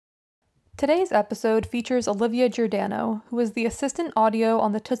Today's episode features Olivia Girdano, who is the assistant audio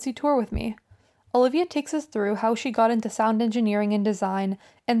on the Tootsie tour with me. Olivia takes us through how she got into sound engineering and design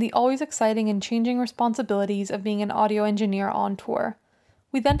and the always exciting and changing responsibilities of being an audio engineer on tour.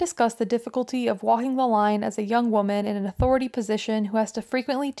 We then discuss the difficulty of walking the line as a young woman in an authority position who has to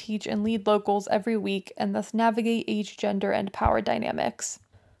frequently teach and lead locals every week and thus navigate age, gender, and power dynamics.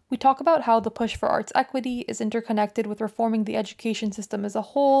 We talk about how the push for arts equity is interconnected with reforming the education system as a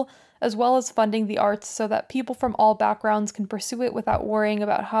whole, as well as funding the arts so that people from all backgrounds can pursue it without worrying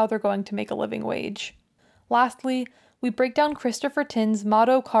about how they're going to make a living wage. Lastly, we break down Christopher Tin's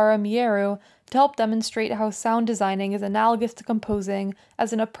Mado Kara Mieru to help demonstrate how sound designing is analogous to composing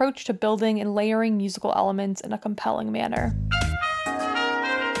as an approach to building and layering musical elements in a compelling manner.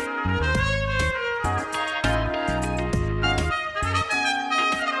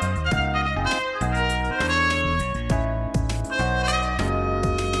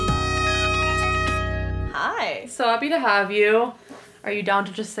 Hi. So happy to have you. Are you down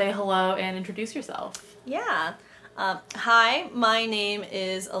to just say hello and introduce yourself? Yeah. Hi, my name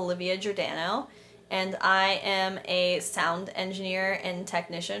is Olivia Girdano, and I am a sound engineer and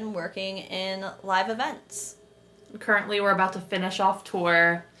technician working in live events. Currently, we're about to finish off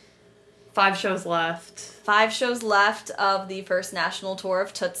tour. 5 shows left. 5 shows left of the first national tour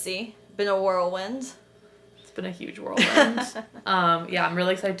of Tootsie. Been a whirlwind. It's been a huge whirlwind. I'm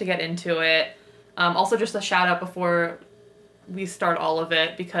really excited to get into it. Also, just a shout out before we start all of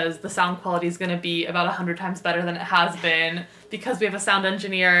it, because the sound quality is going to be about 100 times better than it has been because we have a sound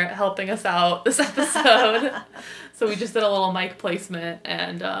engineer helping us out this episode. So we just did a little mic placement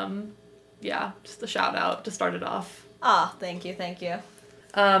and just a shout out to start it off. Oh, thank you.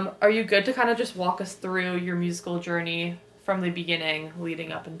 Are you good to kind of just walk us through your musical journey from the beginning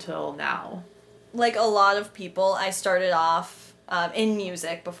leading up until now? Like a lot of people, I started off in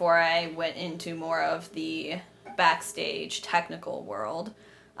music before I went into more of the backstage technical world.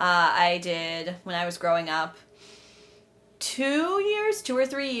 I did, when I was growing up, 2 or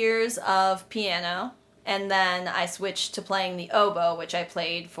 3 years of piano, and then I switched to playing the oboe, which I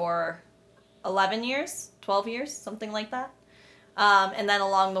played for 11 years, 12 years, something like that. And then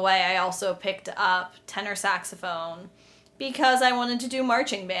along the way, I also picked up tenor saxophone because I wanted to do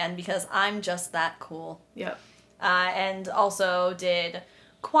marching band because I'm just that cool. Yep. And also did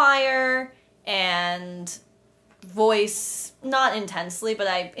choir and voice, not intensely, but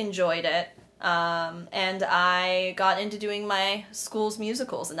I enjoyed it. And I got into doing my school's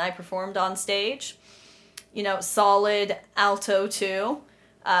musicals, and I performed on stage, solid alto too,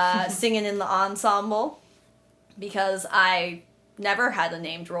 singing in the ensemble, because I never had a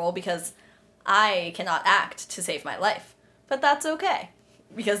named role because I cannot act to save my life. But that's okay,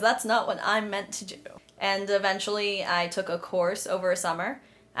 because that's not what I'm meant to do. And eventually I took a course over a summer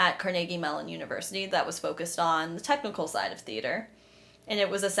at Carnegie Mellon University that was focused on the technical side of theater. And it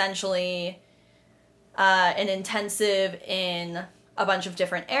was essentially an intensive in a bunch of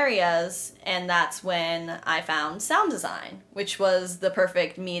different areas, and that's when I found sound design, which was the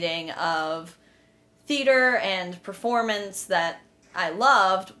perfect meeting of theater and performance that I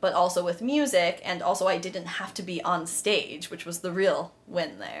loved, but also with music, and also I didn't have to be on stage, which was the real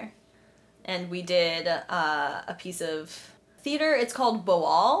win there. And we did a piece of theater. It's called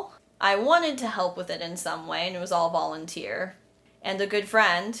Boal. I wanted to help with it in some way, and it was all volunteer. And a good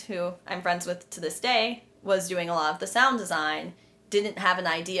friend, who I'm friends with to this day, was doing a lot of the sound design, didn't have an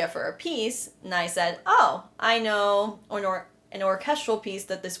idea for a piece, and I said, oh, I know an orchestral piece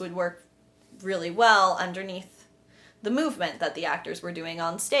that this would work really well underneath the movement that the actors were doing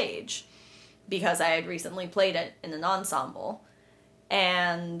on stage, because I had recently played it in an ensemble.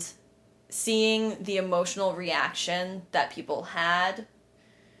 And seeing the emotional reaction that people had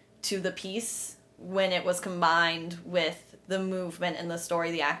to the piece when it was combined with the movement and the story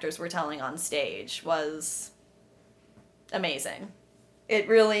the actors were telling on stage was amazing. It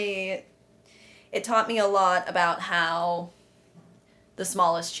taught me a lot about how the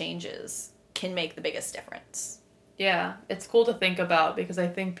smallest changes can make the biggest difference. Yeah, it's cool to think about, because I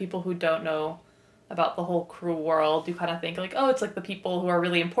think people who don't know about the whole crew world, you kind of think like, oh, it's like the people who are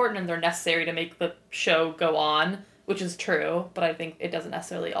really important and they're necessary to make the show go on, which is true, but I think it doesn't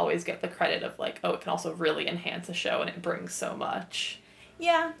necessarily always get the credit of like, oh, it can also really enhance a show and it brings so much.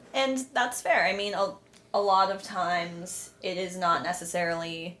 Yeah, and that's fair. I mean, a lot of times it is not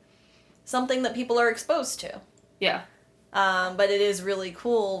necessarily something that people are exposed to. Yeah. But it is really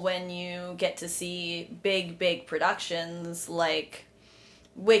cool when you get to see big productions like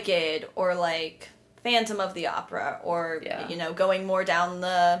Wicked or like Phantom of the Opera, or, going more down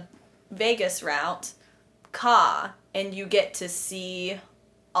the Vegas route, Ka, and you get to see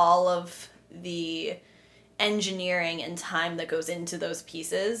all of the engineering and time that goes into those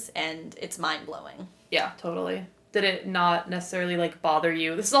pieces, and it's mind-blowing. Yeah, totally. Did it not necessarily, like, bother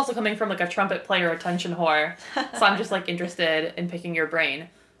you? This is also coming from, like, a trumpet player attention whore, so I'm just, like, interested in picking your brain.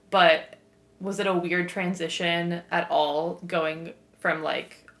 But was it a weird transition at all, going from,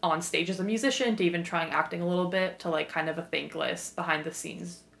 like, on stage as a musician to even trying acting a little bit to, like, kind of a thankless,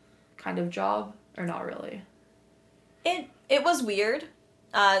 behind-the-scenes kind of job? Or not really? It was weird.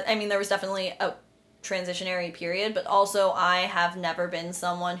 I mean, there was definitely a transitionary period, but also I have never been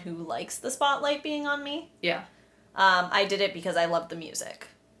someone who likes the spotlight being on me. Yeah. I did it because I love the music,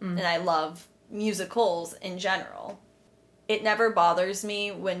 and I love musicals in general. It never bothers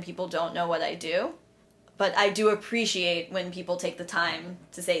me when people don't know what I do, but I do appreciate when people take the time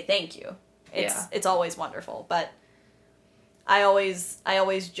to say thank you. It's always wonderful, but I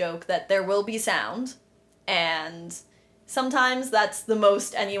always joke that there will be sound, and sometimes that's the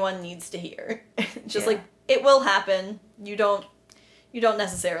most anyone needs to hear. Just like, it will happen. You don't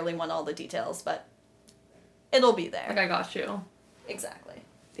necessarily want all the details, but it'll be there. Like, I got you. Exactly.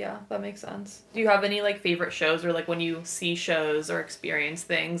 Yeah, that makes sense. Do you have any, like, favorite shows, or, like, when you see shows or experience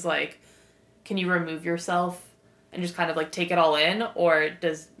things, like, can you remove yourself and just kind of, like, take it all in? Or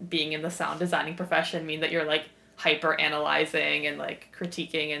does being in the sound designing profession mean that you're, like, hyper analyzing and, like,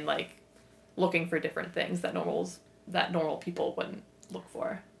 critiquing and, like, looking for different things that normal people wouldn't look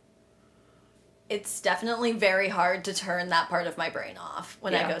for? It's definitely very hard to turn that part of my brain off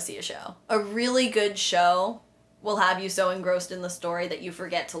when I go see a show. A really good show will have you so engrossed in the story that you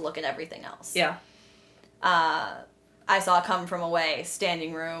forget to look at everything else. Yeah. I saw Come From Away,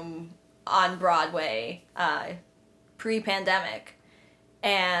 standing room on Broadway, pre-pandemic,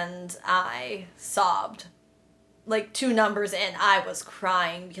 and I sobbed. Like, 2 numbers in, I was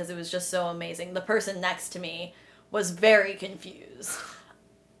crying because it was just so amazing. The person next to me was very confused.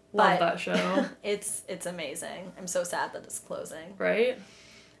 Love that show. It's amazing. I'm so sad that it's closing. Right?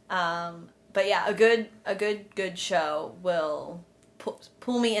 But yeah, a good show will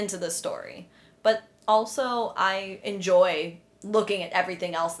pull me into the story. But also, I enjoy looking at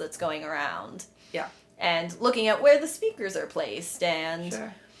everything else that's going around. Yeah. And looking at where the speakers are placed, and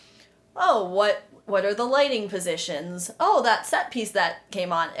Sure. oh, what are the lighting positions? Oh, that set piece that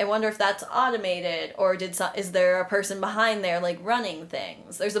came on. I wonder if that's automated, or is there a person behind there, like, running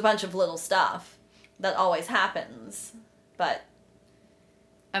things? There's a bunch of little stuff that always happens, but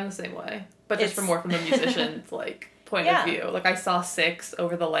I'm the same way, but just from the musician's, like, point of view. Like, I saw 6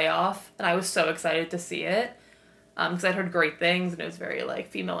 over the layoff, and I was so excited to see it, because I'd heard great things, and it was very, like,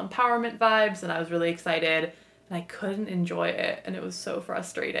 female empowerment vibes, and I was really excited. And I couldn't enjoy it, and it was so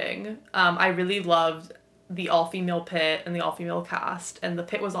frustrating. I really loved the all-female pit and the all-female cast, and the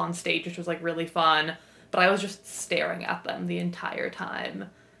pit was on stage, which was, like, really fun, but I was just staring at them the entire time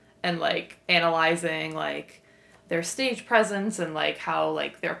and, like, analyzing, like, their stage presence and, like, how,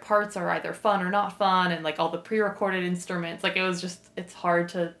 like, their parts are either fun or not fun, and, like, all the pre-recorded instruments. Like, it was just, it's hard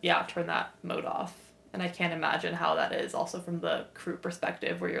to, turn that mode off. And I can't imagine how that is also from the crew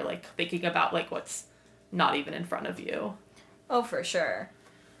perspective, where you're, like, thinking about, like, what's not even in front of you. Oh, for sure.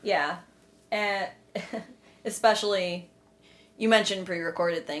 Yeah. And especially, you mentioned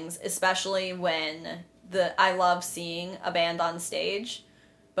pre-recorded things, especially when I love seeing a band on stage,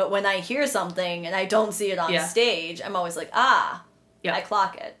 but when I hear something and I don't see it on stage, I'm always like, I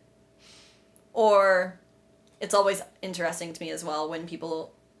clock it. Or it's always interesting to me as well when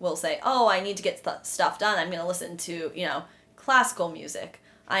people will say, oh, I need to get stuff done. I'm going to listen to, classical music.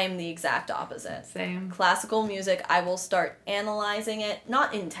 I am the exact opposite. Same. Classical music, I will start analyzing it,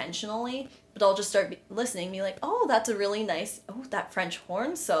 not intentionally, but I'll just start listening, be like, oh, that's a really nice, that French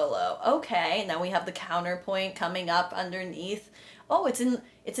horn solo. Okay, now we have the counterpoint coming up underneath. Oh, it's in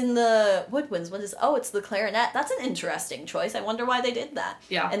the woodwinds. It's the clarinet. That's an interesting choice. I wonder why they did that.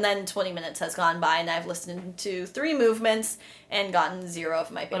 Yeah. And then 20 minutes has gone by, and I've listened to 3 movements and gotten 0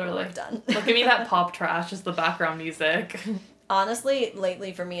 of my paperwork done. Look, give me that pop trash as the background music. Honestly,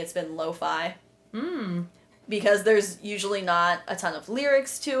 lately for me it's been lo-fi. Because there's usually not a ton of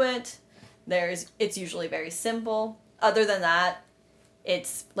lyrics to it. It's usually very simple. Other than that,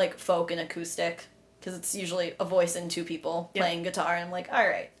 it's like folk and acoustic. Because it's usually a voice and 2 people playing guitar, and I'm like, all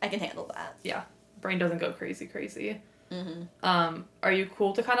right, I can handle that. Yeah. Brain doesn't go crazy. Mm-hmm. Are you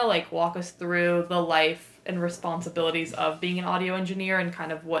cool to kind of, like, walk us through the life and responsibilities of being an audio engineer, and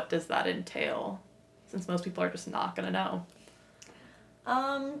kind of what does that entail? Since most people are just not going to know.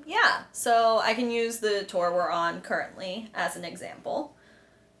 Yeah, so I can use the tour we're on currently as an example.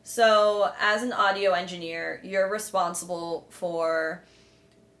 So as an audio engineer, you're responsible for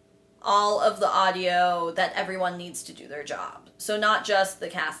all of the audio that everyone needs to do their job. So not just the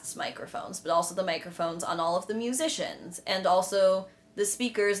cast's microphones, but also the microphones on all of the musicians, and also the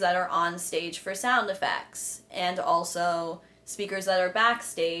speakers that are on stage for sound effects, and also speakers that are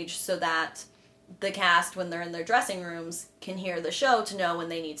backstage so that the cast, when they're in their dressing rooms, can hear the show to know when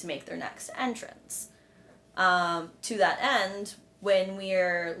they need to make their next entrance. To that end, when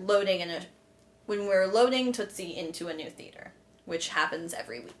we're loading Tootsie into a new theater, which happens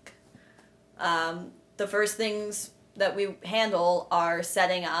every week, the first things that we handle are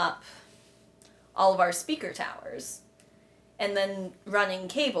setting up all of our speaker towers and then running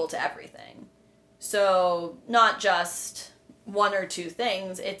cable to everything. So not just one or two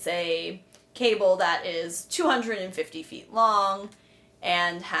things, it's a cable that is 250 feet long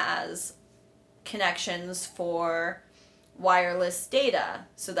and has connections for wireless data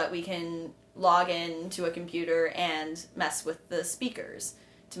so that we can log in to a computer and mess with the speakers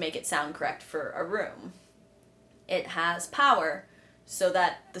to make it sound correct for a room. It has power so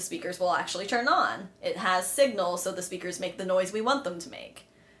that the speakers will actually turn on. It has signal so the speakers make the noise we want them to make.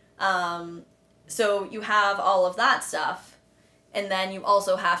 So you have all of that stuff, and then you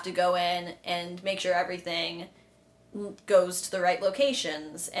also have to go in and make sure everything goes to the right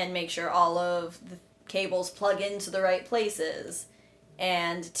locations and make sure all of the cables plug into the right places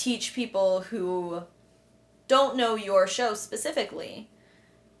and teach people who don't know your show specifically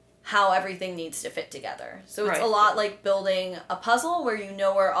how everything needs to fit together. So it's a lot like building a puzzle where you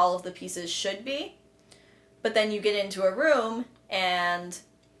know where all of the pieces should be, but then you get into a room and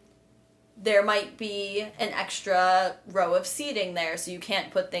there might be an extra row of seating there, so you can't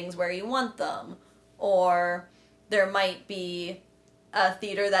put things where you want them. Or there might be a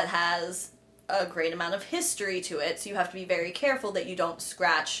theater that has a great amount of history to it, so you have to be very careful that you don't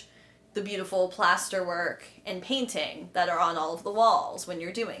scratch the beautiful plasterwork and painting that are on all of the walls when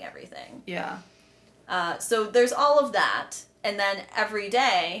you're doing everything. Yeah. So there's all of that, and then every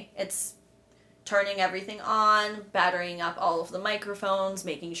day it's turning everything on, battering up all of the microphones,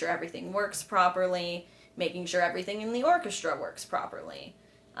 making sure everything works properly, making sure everything in the orchestra works properly,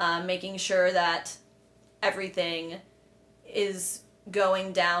 making sure that everything is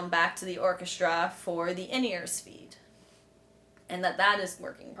going down back to the orchestra for the in-ears feed, and that is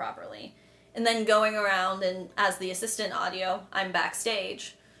working properly. And then going around, and as the assistant audio, I'm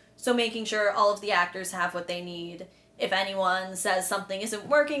backstage, so making sure all of the actors have what they need. If anyone says something isn't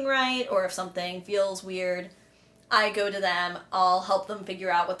working right, or if something feels weird, I go to them, I'll help them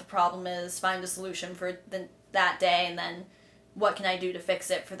figure out what the problem is, find a solution for that day, and then what can I do to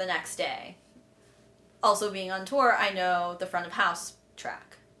fix it for the next day. Also, being on tour, I know the front of house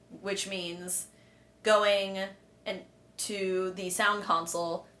track, which means going to the sound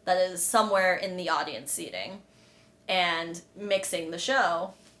console that is somewhere in the audience seating and mixing the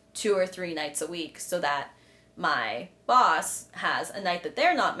show 2 or 3 nights a week so that my boss has a night that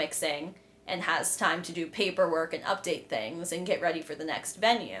they're not mixing and has time to do paperwork and update things and get ready for the next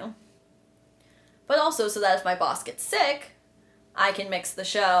venue. But also so that if my boss gets sick, I can mix the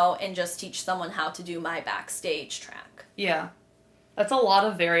show and just teach someone how to do my backstage track. Yeah. That's a lot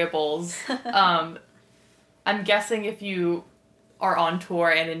of variables. I'm guessing if you are on tour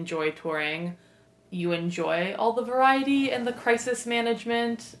and enjoy touring, you enjoy all the variety and the crisis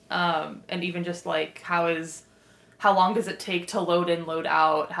management, and even just like how long does it take to load in, load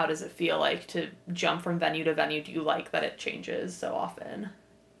out? How does it feel like to jump from venue to venue? Do you like that it changes so often?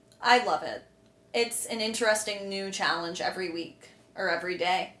 I love it. It's an interesting new challenge every week or every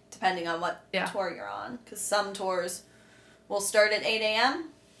day, depending on what tour you're on. Because some tours will start at 8 a.m.,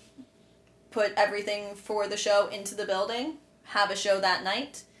 put everything for the show into the building, have a show that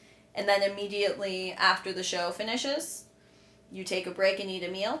night, and then immediately after the show finishes, you take a break and eat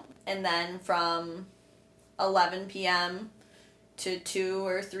a meal, and then from 11 p.m. to 2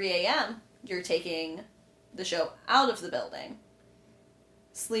 or 3 a.m., you're taking the show out of the building,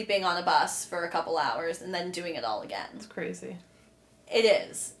 sleeping on a bus for a couple hours, and then doing it all again. It's crazy. It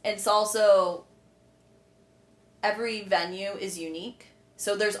is. It's also, every venue is unique,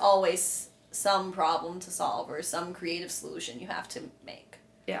 so there's always some problem to solve or some creative solution you have to make.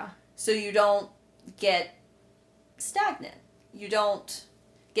 Yeah. So you don't get stagnant. You don't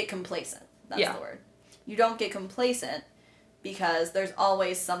get complacent. That's the word. You don't get complacent because there's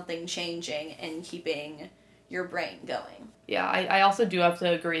always something changing and keeping your brain going. Yeah, I also do have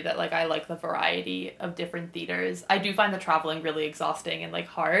to agree that, like, I like the variety of different theaters. I do find the traveling really exhausting and, like,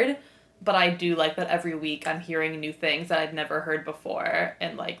 hard, but I do like that every week I'm hearing new things that I'd never heard before,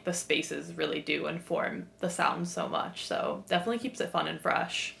 and, like, the spaces really do inform the sound so much, so definitely keeps it fun and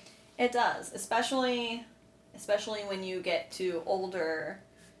fresh. It does, especially when you get to older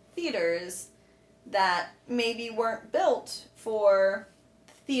theaters. that maybe weren't built for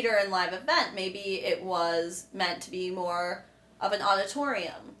theater and live event. Maybe it was meant to be more of an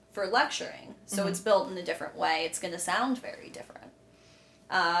auditorium for lecturing. So it's built in a different way. It's going to sound very different.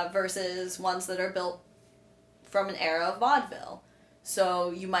 Versus ones that are built from an era of vaudeville.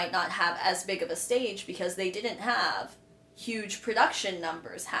 So you might not have as big of a stage because they didn't have huge production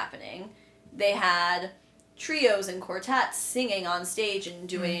numbers happening. They had trios and quartets singing on stage and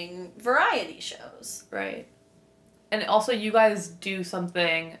doing variety shows. Right. And also you guys do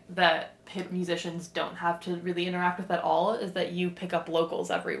something that pit musicians don't have to really interact with at all, is that you pick up locals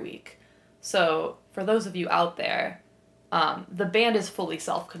every week. So for those of you out there, the band is fully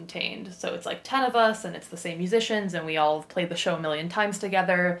self-contained. So it's like 10 of us and it's the same musicians and we all have played the show a million times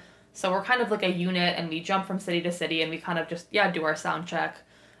together. So we're kind of like a unit and we jump from city to city and we kind of just, do our sound check.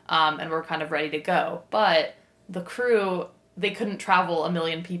 And we're kind of ready to go. But the crew, they couldn't travel a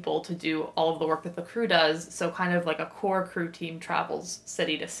million people to do all of the work that the crew does. So kind of like a core crew team travels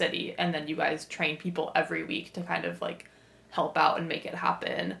city to city. And then you guys train people every week to kind of like help out and make it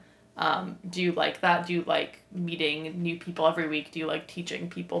happen. Do you like that? Do you like meeting new people every week? Do you like teaching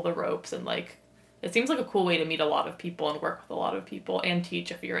people the ropes? And like, it seems like a cool way to meet a lot of people and work with a lot of people and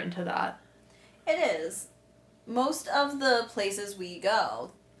teach if you're into that. It is. Most of the places we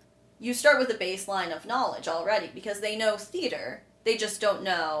go, you start with a baseline of knowledge already because they know theater. They just don't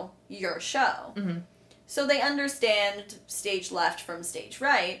know your show. Mm-hmm. So they understand stage left from stage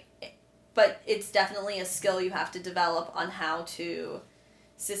right, but it's definitely a skill you have to develop on how to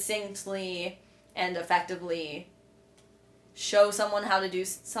succinctly and effectively show someone how to do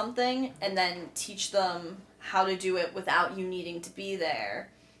something and then teach them how to do it without you needing to be there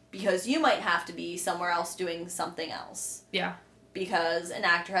because you might have to be somewhere else doing something else. Yeah. Because an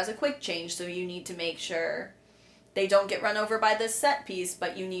actor has a quick change, so you need to make sure they don't get run over by this set piece,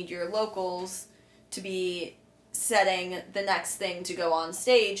 but you need your locals to be setting the next thing to go on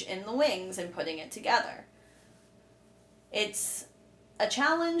stage in the wings and putting it together. It's a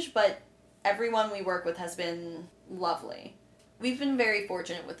challenge, but everyone we work with has been lovely. We've been very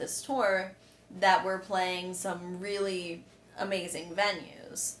fortunate with this tour that we're playing some really amazing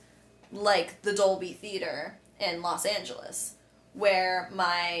venues, like the Dolby Theater in Los Angeles, where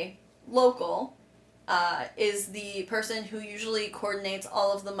my local is the person who usually coordinates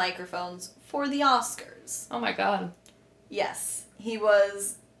all of the microphones for the Oscars. Oh my god. Yes, he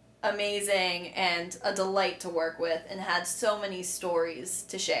was amazing and a delight to work with and had so many stories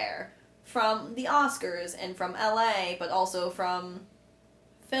to share from the Oscars and from LA, but also from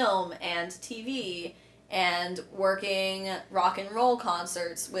film and TV and working rock and roll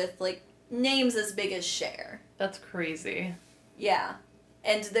concerts with like names as big as Cher. That's crazy. Yeah.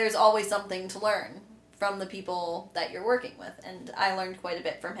 And there's always something to learn from the people that you're working with, and I learned quite a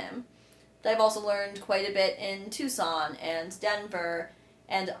bit from him. But I've also learned quite a bit in Tucson and Denver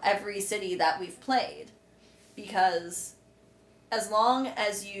and every city that we've played. Because as long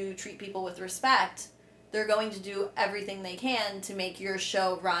as you treat people with respect, they're going to do everything they can to make your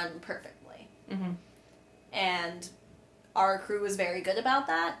show run perfectly. Mm-hmm. And our crew is very good about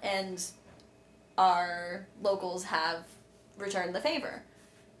that, and our locals have returned the favor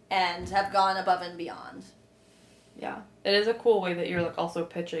and have gone above and beyond. Yeah. It is a cool way that you're like also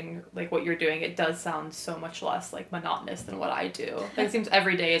pitching like what you're doing. It does sound so much less like monotonous than what I do. Like, it seems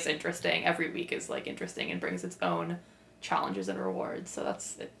every day is interesting. Every week is like interesting and brings its own challenges and rewards. So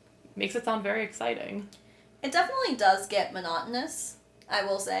it makes it sound very exciting. It definitely does get monotonous, I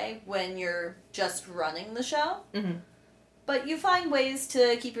will say, when you're just running the show. Mm-hmm. But you find ways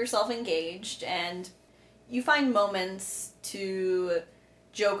to keep yourself engaged, and you find moments to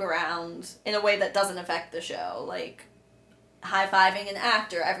joke around in a way that doesn't affect the show, like high-fiving an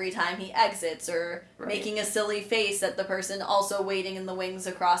actor every time he exits, or making a silly face at the person also waiting in the wings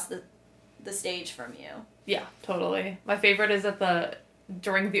across the stage from you. Yeah, totally. My favorite is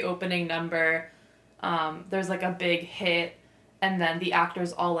during the opening number, there's like a big hit, and then the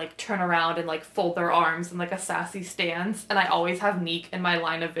actors all like turn around and like fold their arms in like a sassy stance, and I always have Neek in my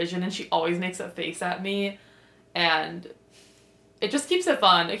line of vision, and she always makes a face at me, and it just keeps it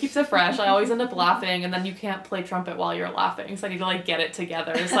fun. It keeps it fresh. I always end up laughing, and then you can't play trumpet while you're laughing, so I need to like get it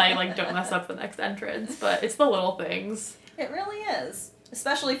together so I like don't mess up the next entrance. But it's the little things. It really is.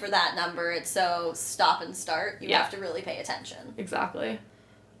 Especially for that number, it's so stop and start. You have to really pay attention. Exactly.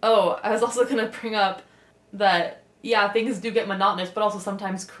 Oh, I was also going to bring up that, things do get monotonous, but also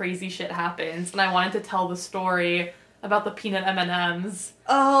sometimes crazy shit happens. And I wanted to tell the story about the peanut M&Ms.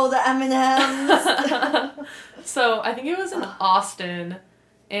 Oh, the M&Ms! So, I think it was in Austin,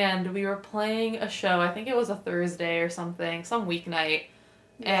 and we were playing a show. I think it was a Thursday or something, some weeknight.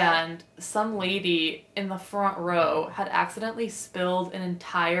 Yeah. And some lady in the front row had accidentally spilled an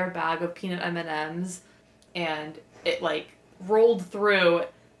entire bag of peanut M&Ms, and it, like, rolled through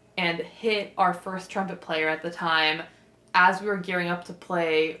and hit our first trumpet player at the time as we were gearing up to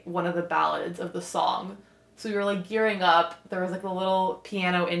play one of the ballads of the song. So we were, like, gearing up, there was, like, a little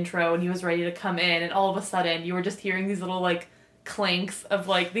piano intro, and he was ready to come in, and all of a sudden, you were just hearing these little, like, clanks of,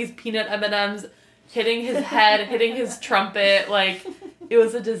 like, these peanut M&Ms hitting his head, hitting his trumpet, like, it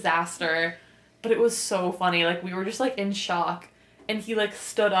was a disaster. But it was so funny, like, we were just, like, in shock, and he, like,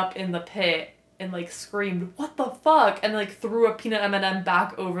 stood up in the pit and, like, screamed, "What the fuck?" and, like, threw a peanut M&M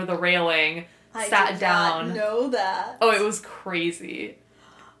back over the railing, sat down. I did not know that. Oh, it was crazy.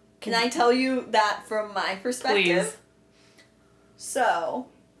 Can I tell you that from my perspective? Please. So,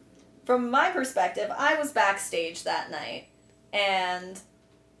 from my perspective, I was backstage that night, and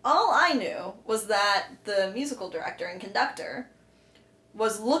all I knew was that the musical director and conductor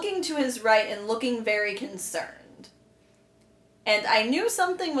was looking to his right and looking very concerned. And I knew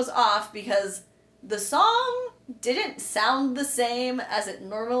something was off because the song didn't sound the same as it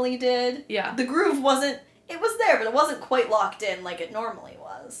normally did. Yeah. The groove wasn't... It was there, but it wasn't quite locked in like it normally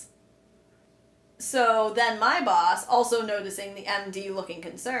was. So then my boss, also noticing the MD looking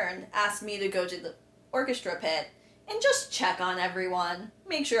concerned, asked me to go to the orchestra pit and just check on everyone,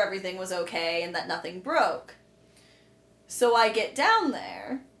 make sure everything was okay and that nothing broke. So I get down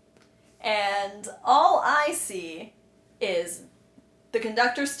there, and all I see is the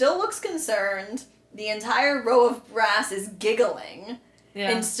conductor still looks concerned, the entire row of brass is giggling,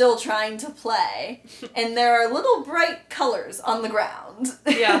 and still trying to play, and there are little bright colors on the ground.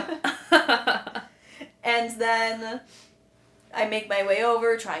 Yeah. And then I make my way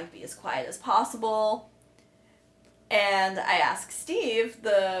over, trying to be as quiet as possible, and I ask Steve,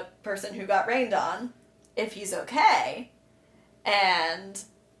 the person who got rained on, if he's okay. And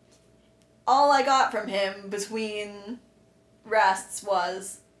all I got from him between rests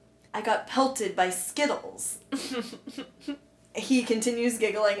was, "I got pelted by Skittles." He continues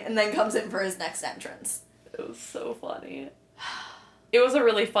giggling and then comes in for his next entrance. It was so funny. It was a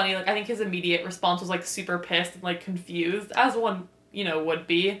really funny, like, I think his immediate response was, like, super pissed and, like, confused, as one, you know, would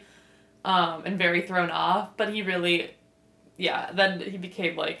be, and very thrown off, but he really, then he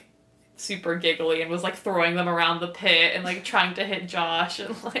became, like, super giggly and was, like, throwing them around the pit and, like, trying to hit Josh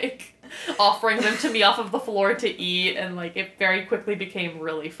and, like, offering them to me off of the floor to eat, and, like, it very quickly became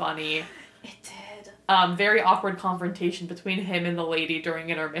really funny. It did. Very awkward confrontation between him and the lady during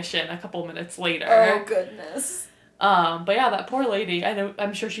intermission a couple minutes later. Oh, goodness. But yeah, that poor lady,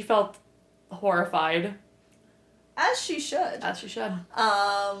 I'm sure she felt horrified. As she should. As she should.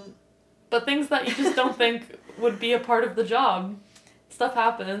 But things that you just don't think would be a part of the job. Stuff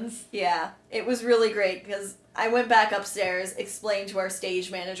happens. Yeah, it was really great because I went back upstairs, explained to our stage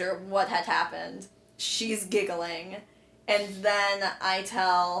manager what had happened. She's giggling. And then I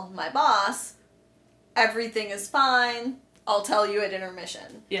tell my boss, everything is fine. I'll tell you at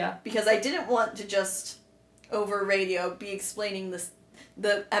intermission. Yeah. Because I didn't want to just, over radio, be explaining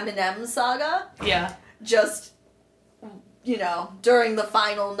the M&M saga. Yeah. Just, you know, during the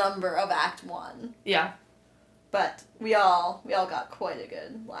final number of Act 1. Yeah. But we all got quite a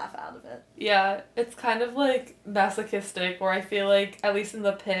good laugh out of it. Yeah, it's kind of, like, masochistic, where I feel like, at least in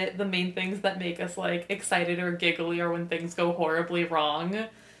the pit, the main things that make us, like, excited or giggly are when things go horribly wrong.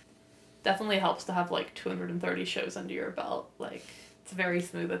 Definitely helps to have, like, 230 shows under your belt. Like, it's very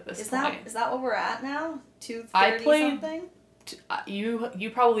smooth at this point. Is that what we're at now? 230 something?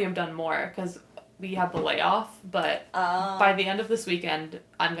 You probably have done more, because we had the layoff, but by the end of this weekend,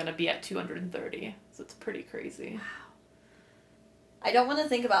 I'm going to be at 230. So it's pretty crazy. Wow. I don't want to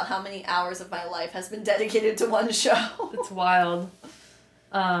think about how many hours of my life has been dedicated to one show. It's wild.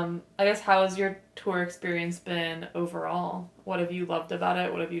 I guess, how has your tour experience been overall? What have you loved about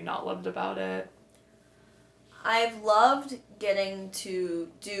it? What have you not loved about it? I've loved getting to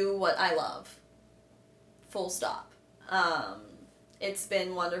do what I love. Full stop. It's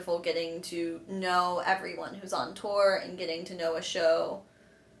been wonderful getting to know everyone who's on tour and getting to know a show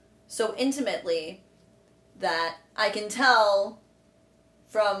so intimately that I can tell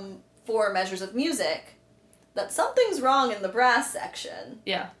from 4 measures of music that something's wrong in the brass section.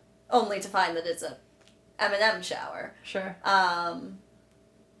 Yeah. Only to find that it's a M&M shower. Sure. I've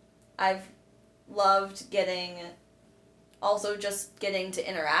loved also just getting to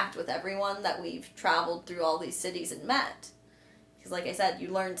interact with everyone that we've traveled through all these cities and met. Because like I said, you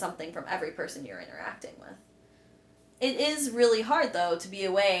learn something from every person you're interacting with. It is really hard, though, to be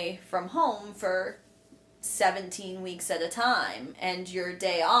away from home for 17 weeks at a time, and your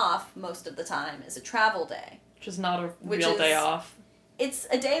day off, most of the time, is a travel day. Which is not a real day off. it's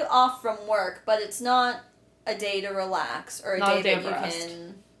a day off from work, but it's not a day to relax or a day that you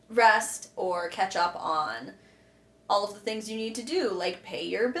can rest or catch up on all of the things you need to do, like pay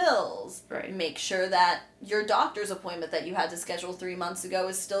your bills, right. Make sure that your doctor's appointment that you had to schedule 3 months ago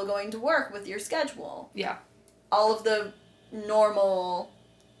is still going to work with your schedule. Yeah. All of the normal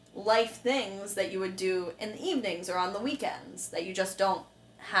life things that you would do in the evenings or on the weekends that you just don't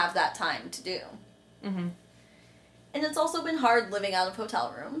have that time to do. Mm-hmm. And it's also been hard living out of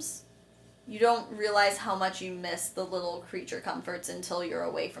hotel rooms. You don't realize how much you miss the little creature comforts until you're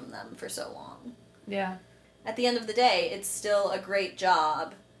away from them for so long. Yeah. At the end of the day, it's still a great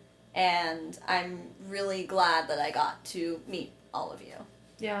job, and I'm really glad that I got to meet all of you.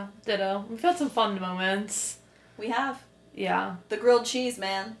 Yeah, ditto. We've had some fun moments. We have. Yeah. The grilled cheese,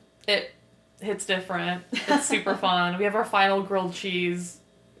 man. It hits different. It's super fun. We have our final grilled cheese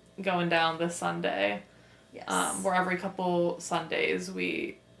going down this Sunday. Yes. Where every couple Sundays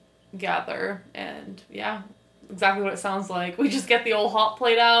we gather, and yeah, exactly what it sounds like. We just get the old hot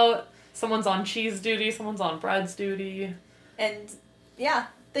plate out. Someone's on cheese duty, someone's on breads duty. And yeah,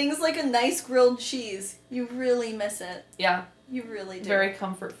 things like a nice grilled cheese, you really miss it. Yeah. You really do. Very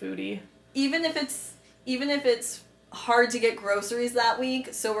comfort foodie. Even if it's hard to get groceries that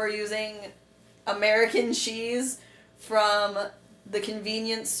week, so we're using American cheese from the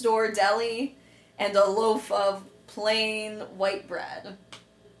convenience store deli and a loaf of plain white bread.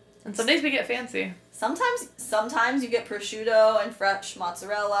 And some days we get fancy. Sometimes you get prosciutto and fresh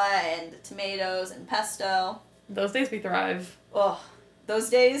mozzarella and tomatoes and pesto. Those days we thrive. Ugh. Those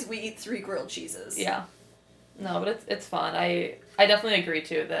days we eat 3 grilled cheeses. Yeah. No, but it's fun. I definitely agree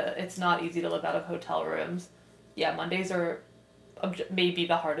too that it's not easy to live out of hotel rooms. Yeah, Mondays are maybe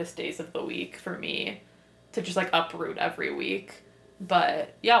the hardest days of the week for me to just like uproot every week.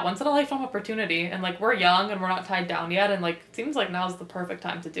 But yeah, once in a lifetime opportunity, and like we're young and we're not tied down yet, and like it seems like now's the perfect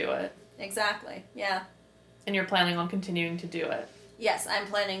time to do it. Exactly. Yeah. And you're planning on continuing to do it. Yes, I'm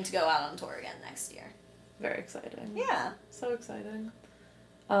planning to go out on tour again next year. Very exciting. Yeah. So exciting.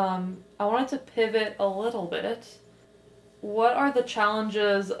 I wanted to pivot a little bit. What are the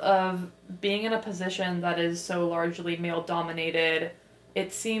challenges of being in a position that is so largely male-dominated?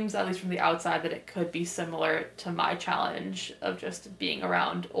 It seems, at least from the outside, that it could be similar to my challenge of just being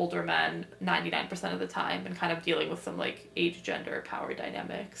around older men 99% of the time and kind of dealing with some, like, age, gender, power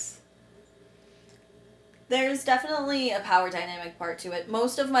dynamics. There's definitely a power dynamic part to it.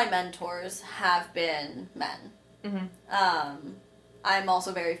 Most of my mentors have been men. Mm-hmm. I'm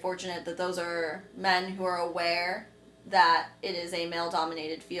also very fortunate that those are men who are aware that it is a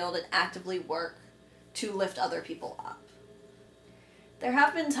male-dominated field and actively work to lift other people up. There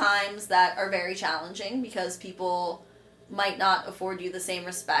have been times that are very challenging because people might not afford you the same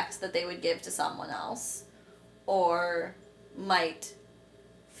respect that they would give to someone else, or might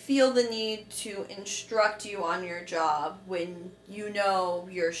feel the need to instruct you on your job when you know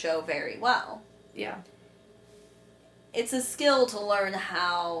your show very well. Yeah. It's a skill to learn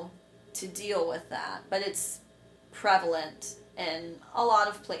how to deal with that, but it's prevalent in a lot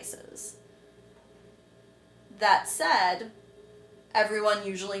of places. That said, everyone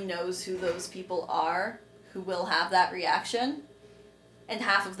usually knows who those people are who will have that reaction, and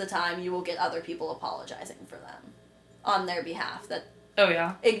half of the time you will get other people apologizing for them on their behalf, that Oh,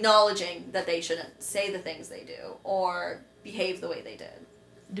 yeah. acknowledging that they shouldn't say the things they do or behave the way they did.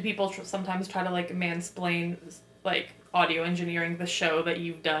 Do people sometimes try to, like, mansplain, like, audio engineering the show that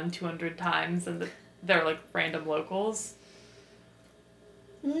you've done 200 times and they're, like, random locals?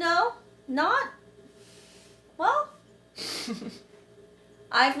 No, not... Well...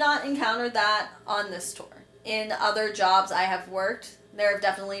 I've not encountered that on this tour. In other jobs I have worked, there have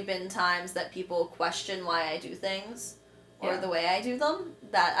definitely been times that people question why I do things or the way I do them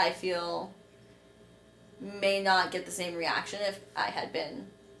that I feel may not get the same reaction if I had been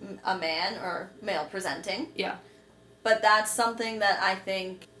a man or male presenting. Yeah. But that's something that I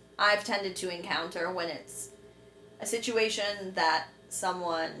think I've tended to encounter when it's a situation that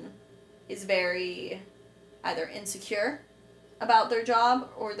someone is very either insecure about their job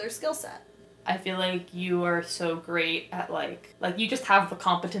or their skill set. I feel like you are so great at, like you just have the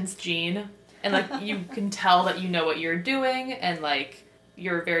competence gene, and, like, you can tell that you know what you're doing, and, like,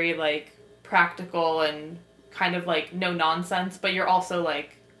 you're very, like, practical and kind of, like, no nonsense, but you're also,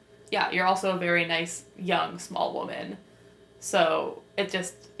 like, yeah, you're also a very nice, young, small woman. So it's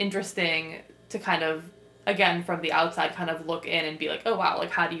just interesting to kind of, again, from the outside, kind of look in and be like, oh, wow,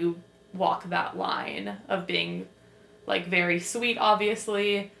 like, how do you walk that line of being, like, very sweet,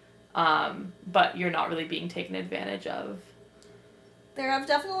 obviously, but you're not really being taken advantage of? There have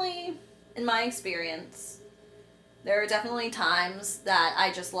definitely, in my experience, There are definitely times that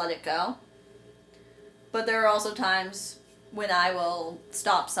I just let it go. But there are also times when I will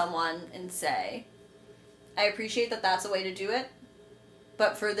stop someone and say, I appreciate that that's a way to do it,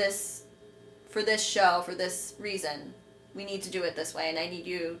 but for this show, for this reason, we need to do it this way, and I need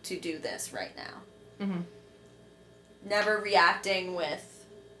you to do this right now. Mm-hmm. Never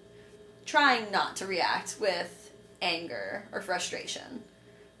trying not to react with anger or frustration,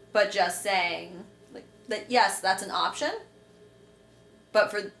 but just saying like that, yes, that's an option, but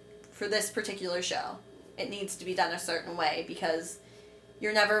for this particular show, it needs to be done a certain way because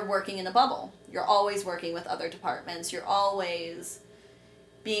you're never working in a bubble. You're always working with other departments. You're always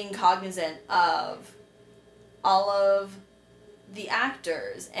being cognizant of all of the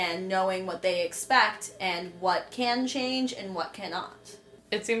actors and knowing what they expect and what can change and what cannot.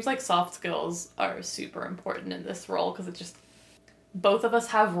 It seems like soft skills are super important in this role because it just... Both of us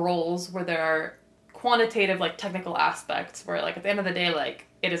have roles where there are quantitative, like, technical aspects where, like, at the end of the day, like,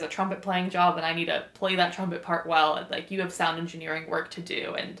 it is a trumpet playing job and I need to play that trumpet part well, and, like, you have sound engineering work to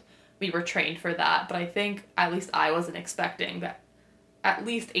do, and we were trained for that. But I think, at least I wasn't expecting that at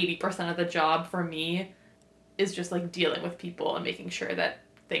least 80% of the job for me is just, like, dealing with people and making sure that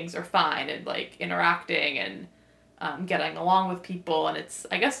things are fine and, like, interacting and getting along with people. And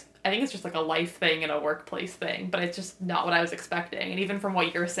I think it's just, like, a life thing and a workplace thing, but it's just not what I was expecting. And even from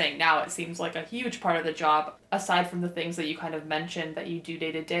what you're saying now, it seems like a huge part of the job, aside from the things that you kind of mentioned that you do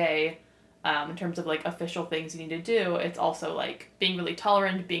day to day, in terms of, like, official things you need to do, it's also, like, being really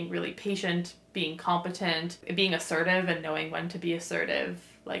tolerant, being really patient, being competent, being assertive and knowing when to be assertive.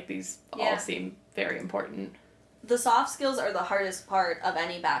 Like, these all seem very important. The soft skills are the hardest part of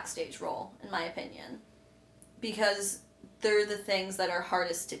any backstage role, in my opinion, because they're the things that are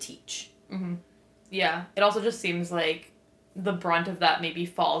hardest to teach. Mm-hmm. Yeah. It also just seems like the brunt of that maybe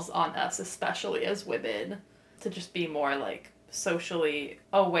falls on us, especially as women, to just be more, like, socially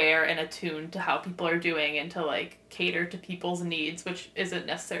aware and attuned to how people are doing and to, like, cater to people's needs, which isn't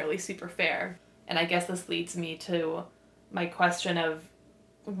necessarily super fair. And I guess this leads me to my question of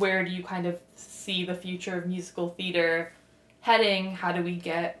where do you kind of see the future of musical theater heading? How do we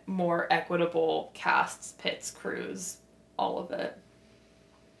get more equitable casts, pits, crews, all of it?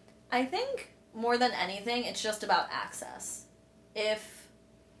 I think more than anything, it's just about access. If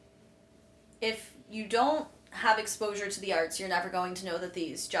you don't have exposure to the arts, you're never going to know that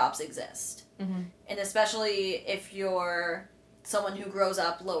these jobs exist. Mm-hmm. And especially if you're someone who grows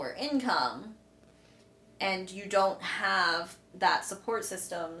up lower income and you don't have that support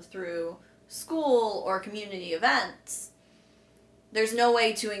system through school or community events, there's no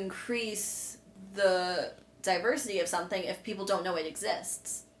way to increase the diversity of something if people don't know it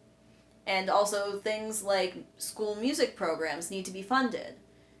exists. And also things like school music programs need to be funded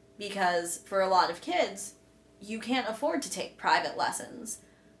because for a lot of kids, you can't afford to take private lessons.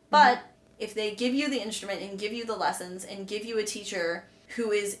 But if they give you the instrument and give you the lessons and give you a teacher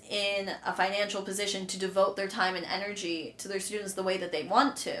who is in a financial position to devote their time and energy to their students the way that they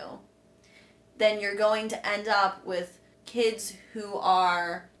want to, then you're going to end up with kids who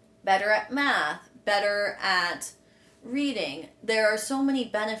are better at math, better at reading. There are so many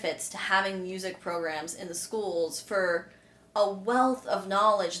benefits to having music programs in the schools for a wealth of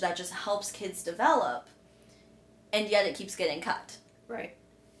knowledge that just helps kids develop, and yet it keeps getting cut. Right.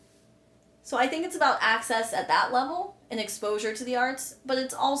 So I think it's about access at that level and exposure to the arts, but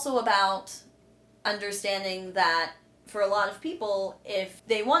it's also about understanding that for a lot of people, if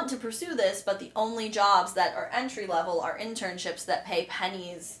they want to pursue this, but the only jobs that are entry level are internships that pay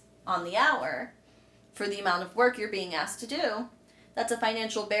pennies on the hour for the amount of work you're being asked to do, that's a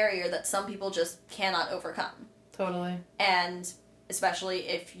financial barrier that some people just cannot overcome. Totally. And especially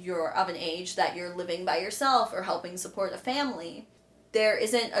if you're of an age that you're living by yourself or helping support a family, there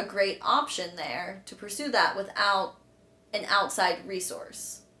isn't a great option there to pursue that without an outside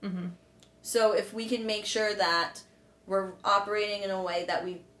resource. Mm-hmm. So if we can make sure that we're operating in a way that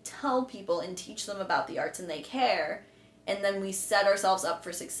we tell people and teach them about the arts and they care, and then we set ourselves up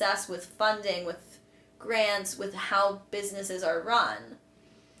for success with funding, with grants, with how businesses are run,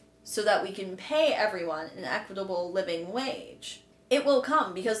 so that we can pay everyone an equitable living wage, it will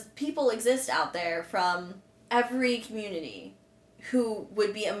come, because people exist out there from every community who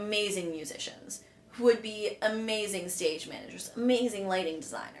would be amazing musicians, who would be amazing stage managers, amazing lighting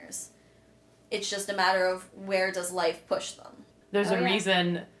designers. It's just a matter of where does life push them. There's a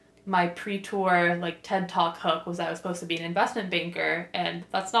reason my pre-tour, like, TED Talk hook was I was supposed to be an investment banker, and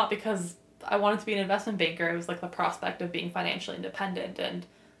that's not because I wanted to be an investment banker. It was, like, the prospect of being financially independent, and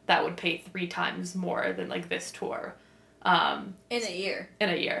that would pay 3 times more than, like, this tour. In a year. In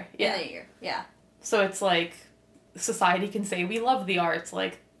a year, yeah. In a year, yeah. So it's like, society can say we love the arts,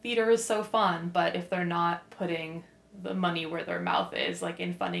 like theater is so fun, but if they're not putting the money where their mouth is, like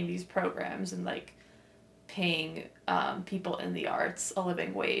in funding these programs and like paying people in the arts a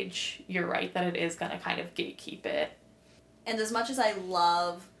living wage, you're right that it is going to kind of gatekeep it. And as much as I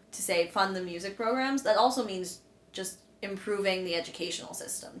love to say fund the music programs, that also means just improving the educational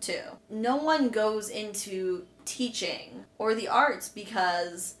system too. No one goes into teaching or the arts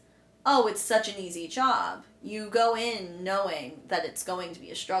because, oh, it's such an easy job. You go in knowing that it's going to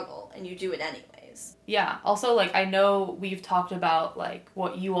be a struggle, and you do it anyways. Yeah. Also, like, I know we've talked about, like,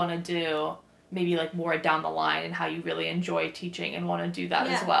 what you want to do, maybe, like, more down the line, and how you really enjoy teaching and want to do that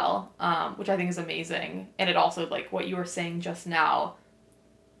as well, which I think is amazing. And it also, like, what you were saying just now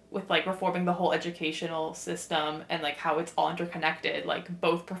with, like, reforming the whole educational system and, like, how it's all interconnected. Like,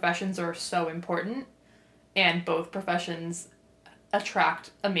 both professions are so important, and both professions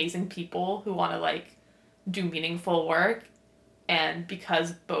attract amazing people who want to, like, do meaningful work. And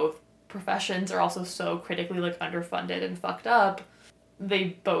because both professions are also so critically, like, underfunded and fucked up,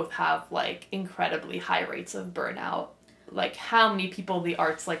 they both have, like, incredibly high rates of burnout. Like, how many people in the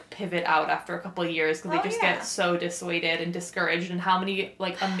arts, like, pivot out after a couple of years because they just get so dissuaded and discouraged, and how many,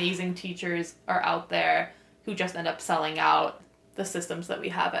 like, amazing teachers are out there who just end up selling out. The systems that we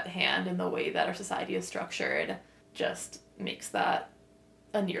have at hand and the way that our society is structured just makes that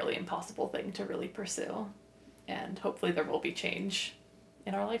a nearly impossible thing to really pursue. And hopefully there will be change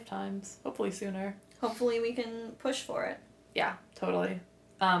in our lifetimes. Hopefully sooner. Hopefully we can push for it. Yeah, totally.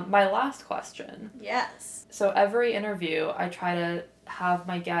 My last question. Yes. So every interview, I try to have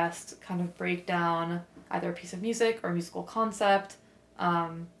my guest kind of break down either a piece of music or musical concept.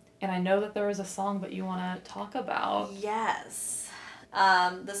 And I know that there is a song that you want to talk about. Yes.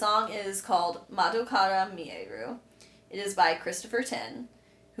 The song is called Mado Kara Mieru. It is by Christopher Tin,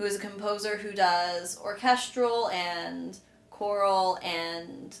 who is a composer who does orchestral and choral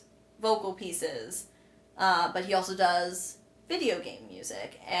and vocal pieces, but he also does video game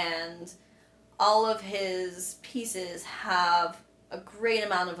music, and all of his pieces have a great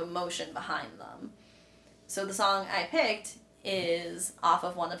amount of emotion behind them. So the song I picked is off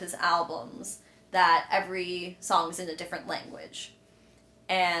of one of his albums that every song is in a different language.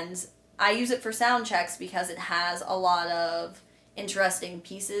 And I use it for sound checks because it has a lot of interesting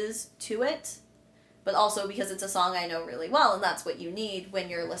pieces to it, but also because it's a song I know really well, and that's what you need when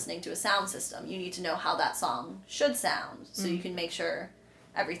you're listening to a sound system. You need to know how that song should sound so you can make sure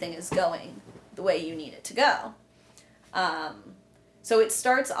everything is going the way you need it to go. So it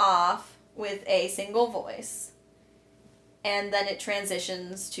starts off with a single voice, and then it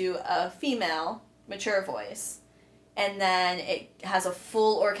transitions to a female, mature voice, and then it has a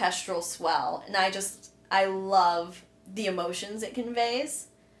full orchestral swell, and I love the emotions it conveys,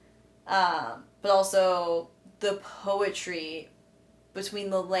 but also the poetry between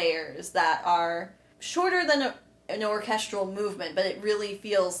the layers that are shorter than an orchestral movement, but it really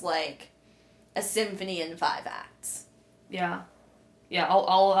feels like a symphony in 5 acts. Yeah. Yeah,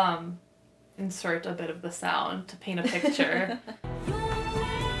 I'll insert a bit of the sound to paint a picture.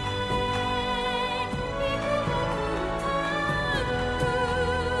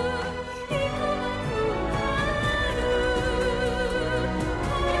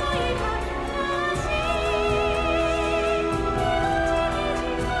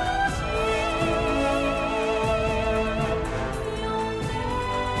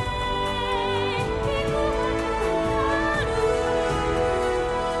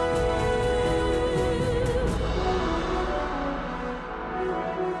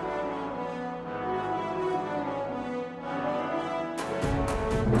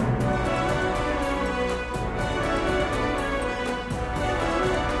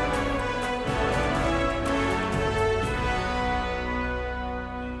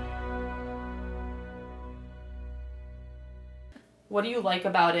 What do you like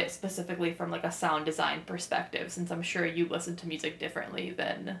about it specifically from, like, a sound design perspective, since I'm sure you listen to music differently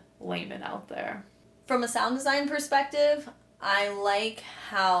than laymen out there? From a sound design perspective, I like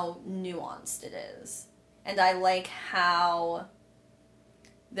how nuanced it is. And I like how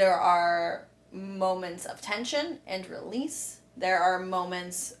there are moments of tension and release. There are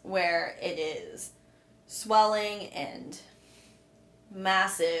moments where it is swelling and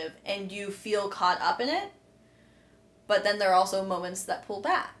massive and you feel caught up in it. But then there are also moments that pull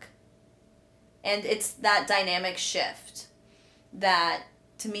back. And it's that dynamic shift that,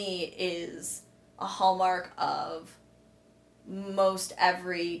 to me, is a hallmark of most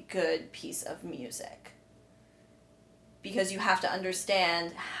every good piece of music. Because you have to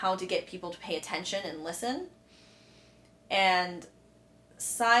understand how to get people to pay attention and listen. And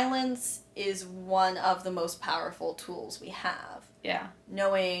silence is one of the most powerful tools we have. Yeah.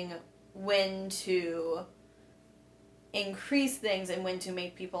 Knowing when to increase things and when to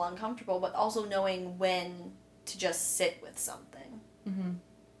make people uncomfortable, but also knowing when to just sit with something. Mm-hmm.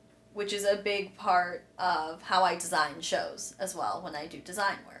 Which is a big part of how I design shows as well when I do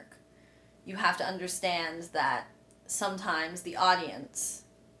design work. You have to understand that sometimes the audience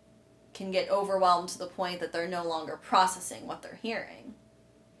can get overwhelmed to the point that they're no longer processing what they're hearing.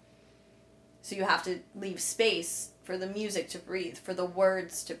 So you have to leave space for the music to breathe, for the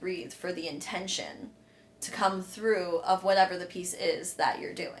words to breathe, for the intention to come through of whatever the piece is that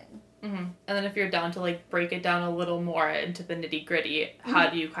you're doing. Mm-hmm. And then if you're down to, like, break it down a little more into the nitty-gritty, how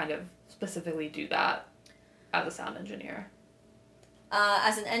do you kind of specifically do that as a sound engineer?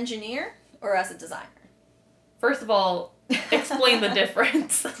 As an engineer or as a designer? First of all, explain the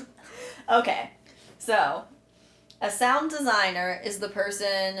difference. Okay, so a sound designer is the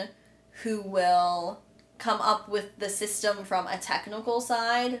person who will come up with the system from a technical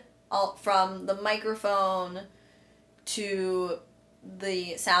side, from the microphone to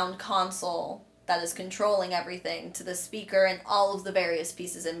the sound console that is controlling everything, to the speaker and all of the various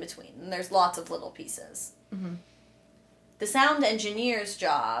pieces in between. And there's lots of little pieces. Mm-hmm. The sound engineer's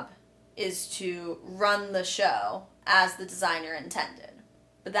job is to run the show as the designer intended.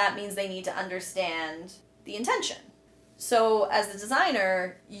 But that means they need to understand the intention. So as the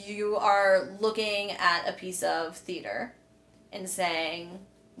designer, you are looking at a piece of theater and saying,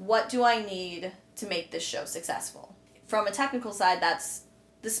 what do I need to make this show successful? From a technical side, that's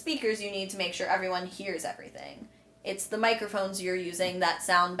the speakers you need to make sure everyone hears everything. It's the microphones you're using that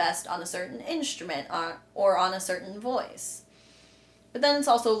sound best on a certain instrument or on a certain voice. But then it's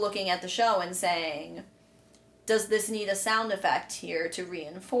also looking at the show and saying, does this need a sound effect here to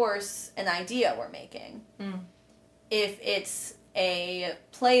reinforce an idea we're making? Mm. If it's a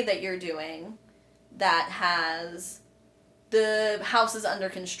play that you're doing that has the house is under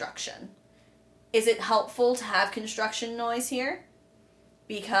construction, is it helpful to have construction noise here?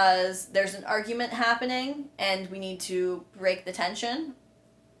 Because there's an argument happening and we need to break the tension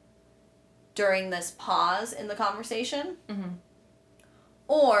during this pause in the conversation? Mm-hmm.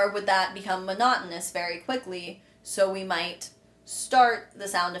 Or would that become monotonous very quickly, so we might start the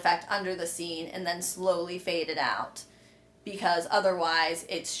sound effect under the scene and then slowly fade it out, because otherwise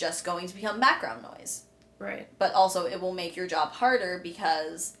it's just going to become background noise. Right. But also it will make your job harder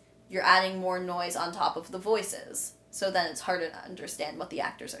because you're adding more noise on top of the voices, so then it's harder to understand what the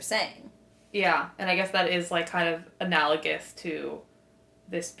actors are saying. Yeah, and I guess that is, like, kind of analogous to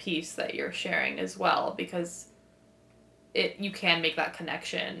this piece that you're sharing as well, because you can make that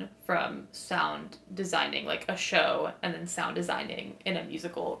connection from sound designing, like, a show, and then sound designing in a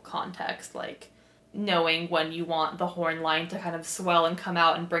musical context, like, knowing when you want the horn line to kind of swell and come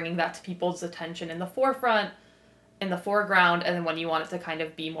out and bringing that to people's attention in the forefront, in the foreground, and then when you want it to kind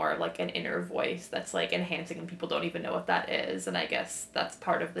of be more like an inner voice that's, like, enhancing and people don't even know what that is, and I guess that's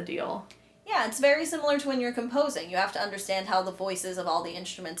part of the deal. Yeah, it's very similar to when you're composing. You have to understand how the voices of all the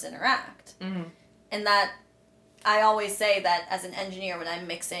instruments interact. Mm-hmm. And that, I always say that as an engineer when I'm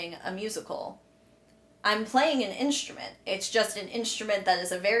mixing a musical, I'm playing an instrument. It's just an instrument that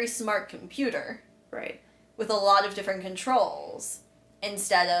is a very smart computer. Right. With a lot of different controls,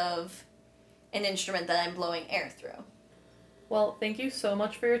 instead of an instrument that I'm blowing air through. Well, thank you so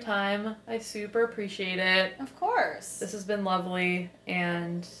much for your time. I super appreciate it. Of course. This has been lovely,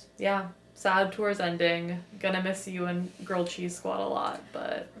 and yeah, sad tour's ending. Gonna miss you and Grilled Cheese Squad a lot,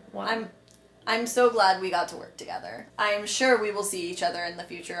 but I'm so glad we got to work together. I'm sure we will see each other in the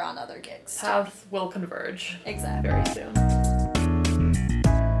future on other gigs. Paths will converge. Exactly. Very soon.